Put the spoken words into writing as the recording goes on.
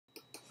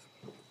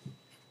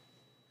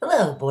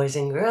Hello, boys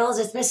and girls.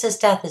 It's Mrs.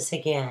 Stathis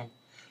again. I'm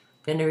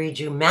going to read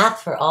you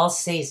Math for All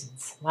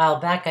Seasons. A while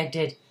back I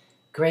did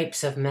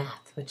Grapes of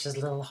Math, which is a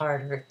little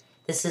harder.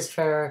 This is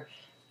for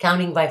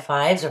counting by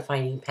fives or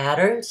finding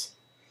patterns,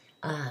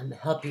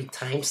 help you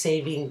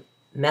time-saving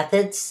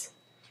methods,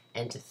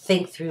 and to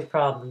think through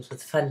problems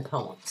with fun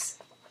poems.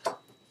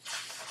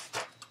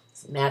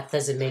 Math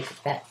doesn't make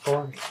it that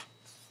boring.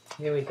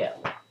 Here we go.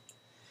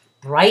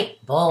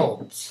 Bright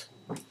bulbs.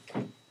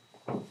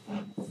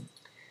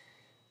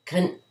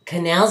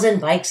 Canals and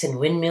bikes and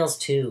windmills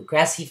too,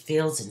 grassy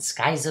fields and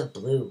skies of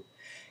blue.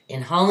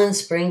 In Holland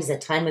Springs the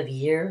time of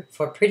year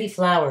for pretty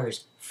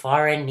flowers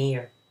far and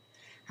near.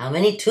 How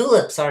many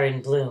tulips are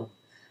in bloom?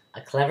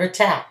 A clever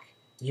tack,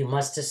 you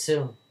must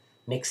assume.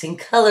 Mixing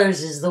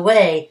colors is the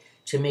way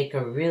to make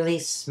a really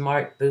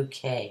smart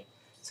bouquet.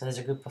 So there's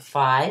a group of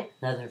 5,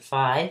 another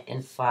 5,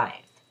 and 5.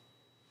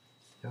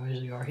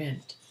 Here's your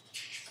hint.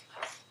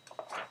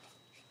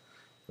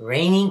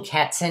 Raining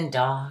cats and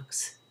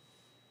dogs.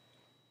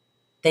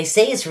 They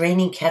say it's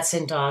raining cats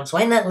and dogs.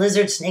 Why not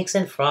lizards, snakes,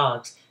 and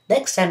frogs?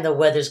 Next time the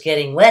weather's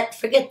getting wet,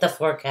 forget the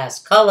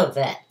forecast, call a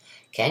vet.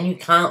 Can you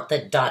count the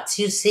dots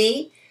you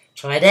see?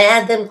 Try to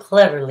add them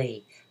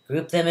cleverly.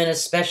 Group them in a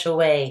special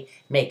way.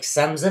 Make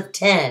sums of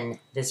 10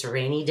 this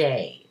rainy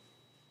day.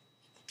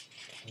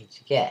 What'd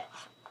you get?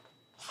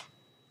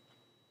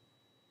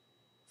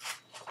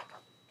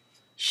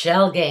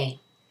 Shell game.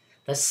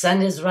 The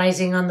sun is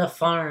rising on the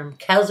farm.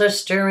 Cows are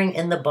stirring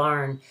in the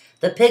barn.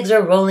 The pigs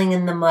are rolling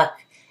in the muck.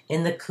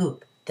 In the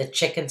coop, the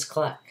chickens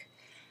cluck.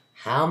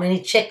 How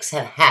many chicks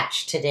have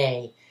hatched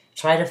today?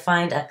 Try to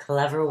find a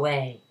clever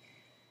way.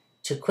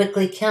 To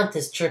quickly count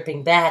this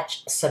chirping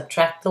batch,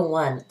 subtract the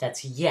one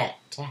that's yet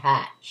to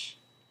hatch.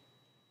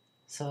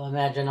 So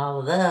imagine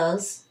all of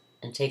those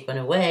and take one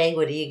away.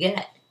 What do you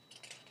get?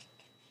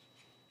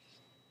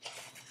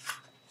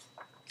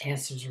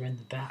 Answers are in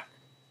the back.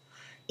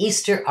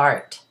 Easter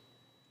art.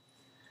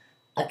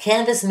 A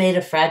canvas made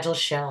of fragile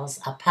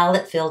shells, a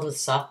palette filled with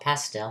soft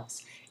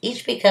pastels.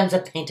 Each becomes a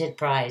painted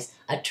prize,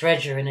 a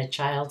treasure in a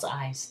child's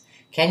eyes.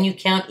 Can you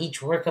count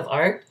each work of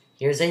art?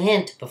 Here's a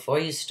hint before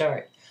you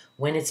start.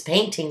 When it's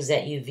paintings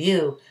that you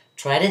view,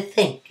 try to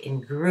think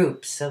in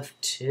groups of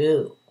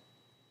 2.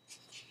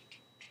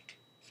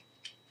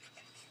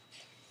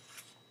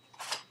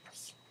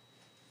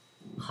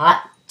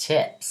 Hot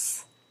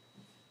tips.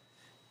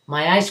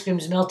 My ice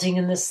cream's melting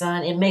in the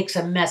sun. It makes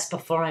a mess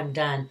before I'm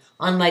done.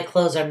 On my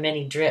clothes are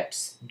many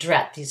drips.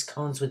 Drat these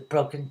cones with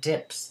broken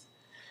tips.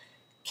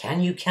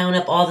 Can you count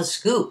up all the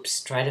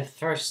scoops? Try to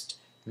first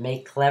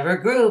make clever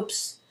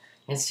groups.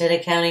 Instead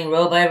of counting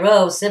row by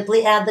row,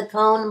 simply add the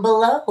cone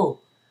below.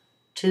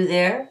 2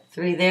 there,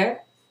 3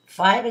 there,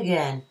 5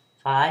 again.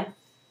 5,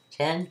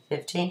 10,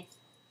 15,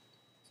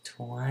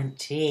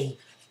 20.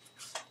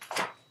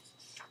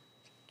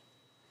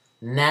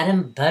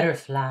 Madam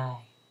Butterfly.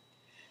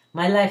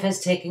 My life has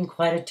taken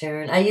quite a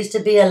turn. I used to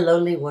be a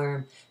lowly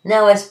worm.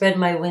 Now I spread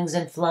my wings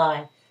and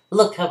fly.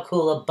 Look how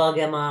cool a bug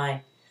am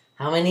I.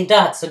 How many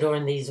dots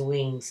adorn these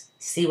wings?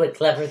 See what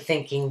clever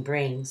thinking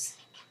brings.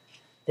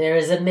 There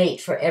is a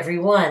mate for every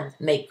one.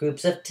 Make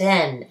groups of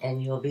 10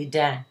 and you'll be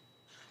done.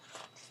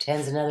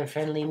 10's another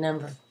friendly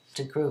number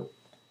to group.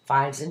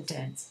 5s and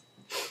 10s.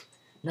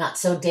 Not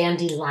so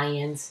dandy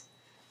lions.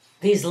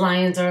 These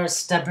lions are a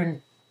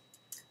stubborn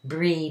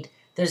breed.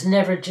 There's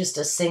never just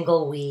a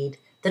single weed.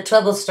 The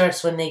trouble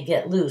starts when they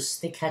get loose.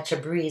 They catch a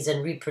breeze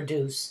and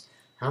reproduce.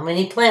 How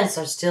many plants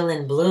are still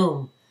in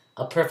bloom?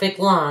 A perfect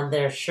lawn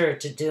they're sure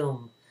to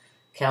doom.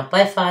 Count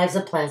by 5s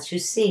the plants you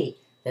see,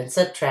 then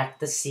subtract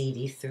the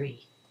seedy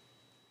 3.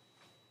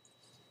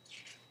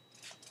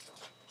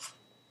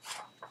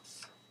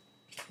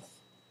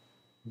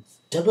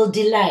 Double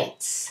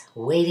delights.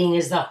 Waiting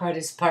is the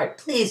hardest part.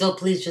 Please, oh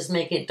please, just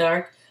make it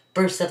dark.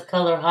 Bursts of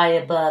color high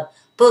above.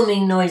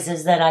 Booming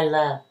noises that I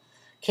love.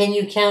 Can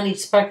you count each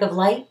spark of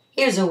light?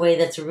 Here's a way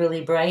that's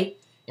really bright.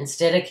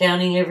 Instead of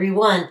counting every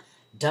one,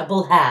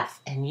 double half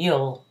and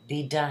you'll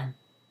be done.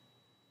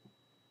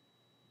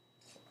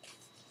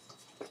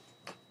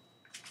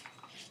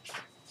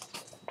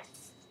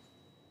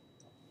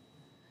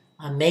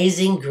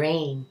 Amazing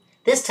grain.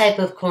 This type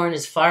of corn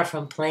is far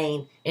from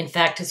plain. In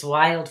fact, it's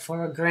wild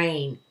for a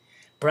grain.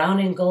 Brown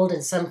and gold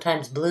and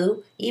sometimes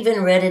blue,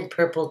 even red and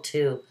purple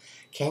too.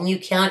 Can you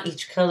count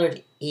each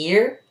colored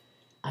ear?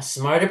 A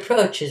smart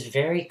approach is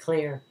very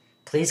clear.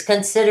 Please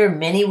consider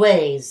many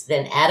ways,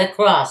 then add a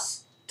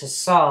cross to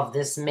solve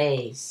this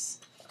maze.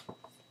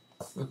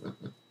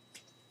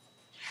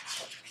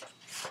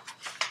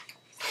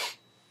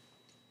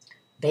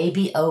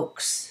 Baby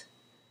oaks.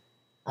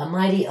 A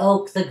mighty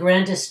oak, the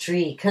grandest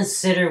tree.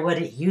 Consider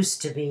what it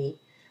used to be.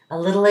 A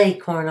little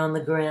acorn on the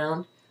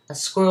ground. A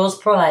squirrel's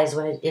prize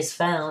when it is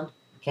found.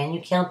 Can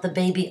you count the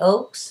baby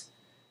oaks?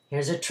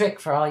 Here's a trick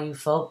for all you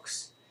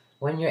folks.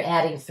 When you're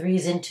adding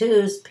 3s and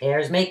 2s,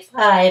 pairs make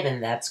 5,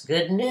 and that's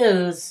good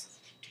news.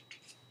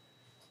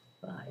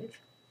 5.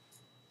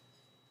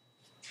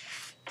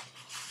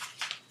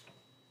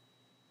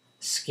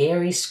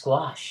 Scary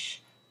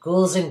squash.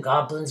 Ghouls and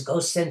goblins,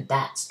 ghosts and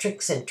bats,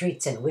 tricks and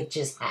treats and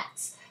witches'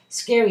 hats.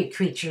 Scary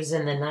creatures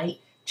in the night,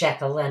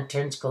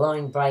 jack-o'-lanterns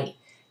glowing bright.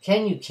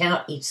 Can you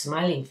count each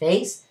smiling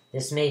face?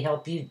 This may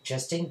help you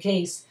just in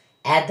case.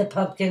 Add the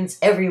pumpkins,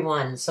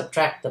 everyone.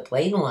 Subtract the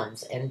plain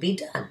ones, and be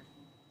done.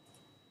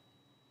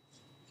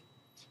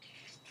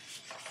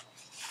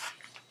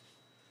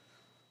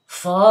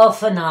 Fall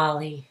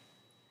finale.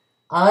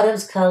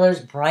 Autumn's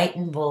colors bright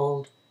and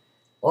bold.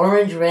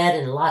 Orange, red,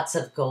 and lots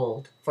of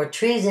gold. For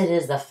trees it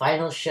is the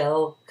final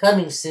show.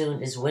 Coming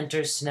soon is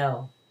winter's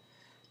snow.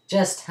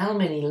 Just how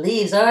many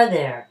leaves are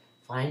there?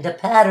 Find a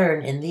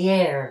pattern in the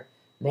air.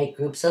 Make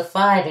groups of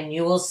 5 and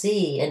you will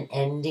see an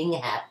ending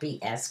happy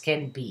as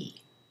can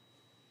be.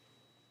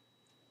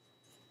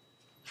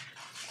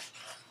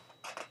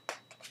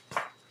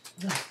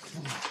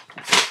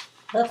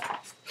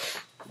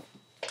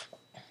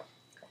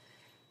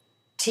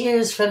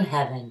 Tears from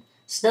heaven.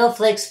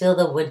 Snowflakes fill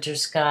the winter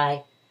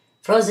sky.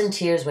 Frozen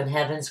tears when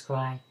heavens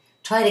cry.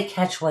 Try to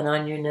catch one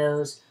on your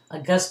nose. A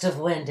gust of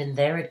wind and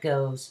there it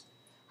goes.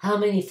 How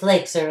many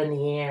flakes are in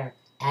the air?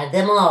 Add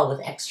them all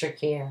with extra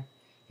care.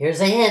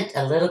 Here's a hint,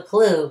 a little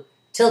clue.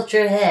 Tilt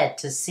your head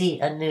to see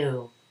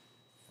anew.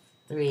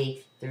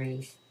 3,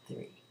 3,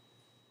 3.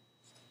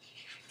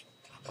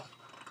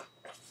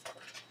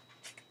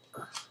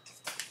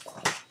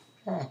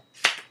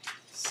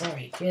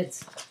 Sorry,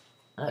 kids.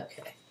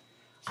 Okay.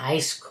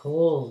 Ice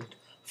cold.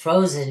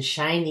 Frozen,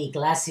 shiny,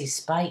 glassy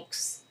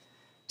spikes.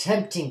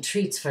 Tempting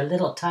treats for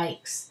little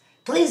tykes.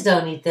 Please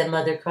don't eat them,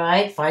 Mother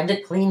cried. Find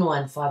a clean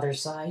one, Father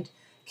sighed.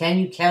 Can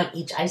you count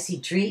each icy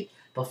treat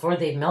before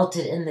they've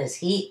melted in this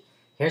heat?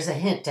 Here's a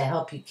hint to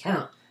help you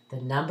count.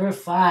 The number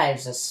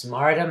 5's a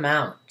smart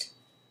amount.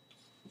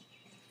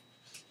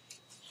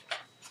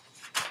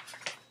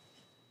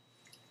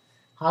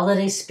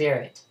 Holiday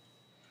spirit.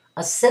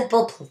 A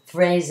simple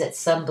phrase that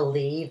some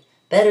believe,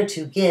 better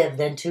to give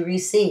than to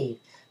receive.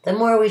 The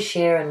more we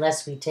share and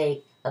less we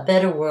take, a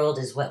better world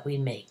is what we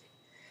make.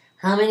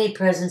 How many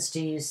presents do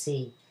you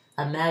see?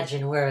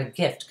 Imagine where a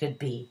gift could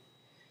be.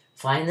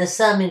 Find the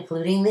sum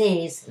including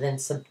these, then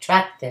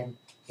subtract them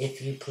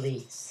if you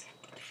please.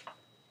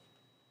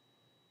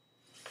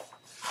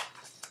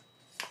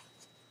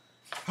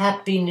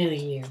 Happy New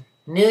Year.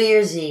 New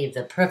Year's Eve,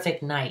 the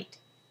perfect night.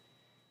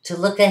 To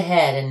look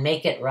ahead and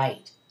make it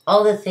right.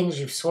 All the things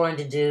you've sworn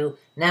to do,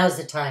 now's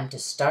the time to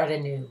start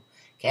anew.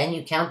 Can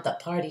you count the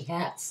party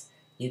hats?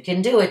 You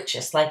can do it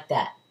just like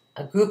that.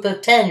 A group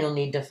of 10 you'll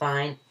need to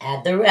find.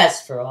 Add the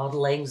rest for auld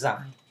lang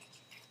syne.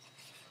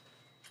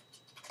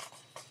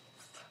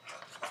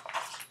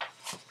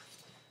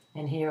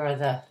 And here are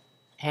the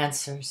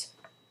answers.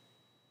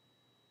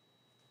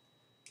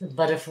 The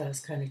butterfly is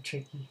kind of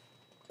tricky.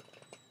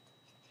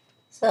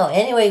 So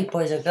anyway,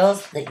 boys or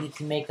girls, that you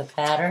can make a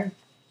pattern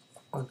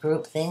or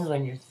group things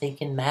when you're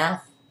thinking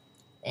math,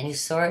 any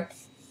sort,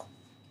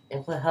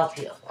 it will help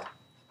you.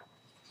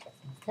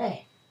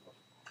 Okay.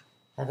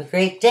 Have a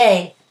great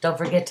day. Don't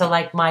forget to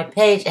like my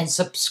page and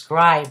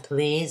subscribe,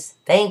 please.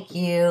 Thank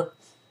you.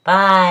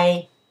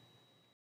 Bye.